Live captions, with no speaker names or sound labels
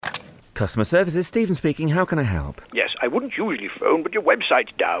Customer services, Stephen speaking. How can I help? Yes, I wouldn't usually phone, but your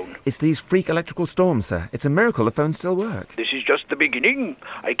website's down. It's these freak electrical storms, sir. It's a miracle the phones still work. This is just the beginning.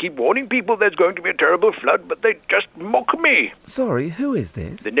 I keep warning people there's going to be a terrible flood, but they just mock me. Sorry, who is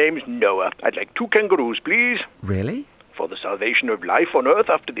this? The name's Noah. I'd like 2 kangaroos, please. Really? For the salvation of life on Earth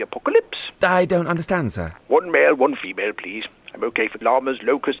after the apocalypse. I don't understand, sir. 1 male, 1 female, please. I'm okay for llamas,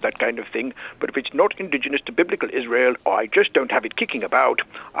 locusts, that kind of thing, but if it's not indigenous to biblical Israel, or I just don't have it kicking about,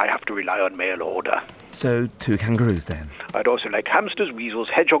 I have to rely on mail order. So, 2 kangaroos, then? I'd also like hamsters, weasels,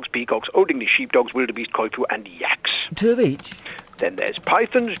 hedgehogs, peacocks, Old English sheepdogs, wildebeest, coipu, and yaks. 2 of each? Then there's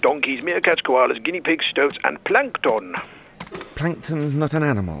pythons, donkeys, meerkats, koalas, guinea pigs, stoats, and plankton. Plankton's not an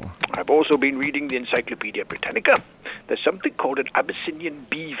animal. I've also been reading the Encyclopedia Britannica. There's something called an Abyssinian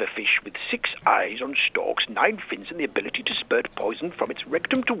beaverfish with 6 eyes on stalks, 9 fins, and the ability to spurt poison from its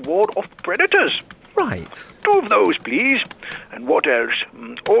rectum to ward off predators. Right. 2 of those, please. And what else?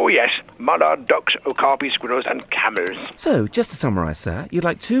 Oh, yes, mallard ducks, okapi squirrels, and camels. So, just to summarise, sir, you'd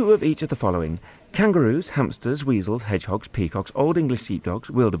like 2 of each of the following: kangaroos, hamsters, weasels, hedgehogs, peacocks, Old English sheepdogs,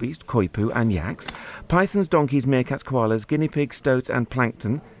 wildebeest, coipu, and yaks, pythons, donkeys, meerkats, koalas, guinea pigs, stoats, and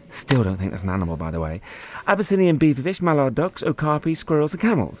plankton. Still don't think that's an animal, by the way. Abyssinian beaverfish, mallard ducks, okapi, squirrels, and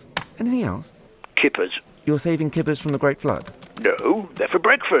camels. Anything else? Kippers. You're saving kippers from the Great Flood? No, they're for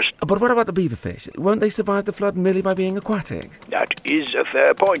breakfast. But what about the beaverfish? Won't they survive the flood merely by being aquatic? That is a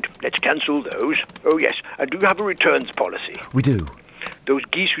fair point. Let's cancel those. Oh, yes, and do you have a returns policy? We do. Those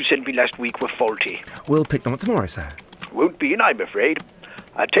geese you sent me last week were faulty. We'll pick them up tomorrow, sir. Won't be in, I'm afraid.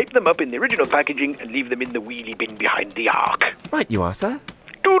 I'll tape them up in the original packaging and leave them in the wheelie bin behind the ark. Right you are, sir.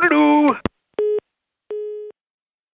 Toodaloo!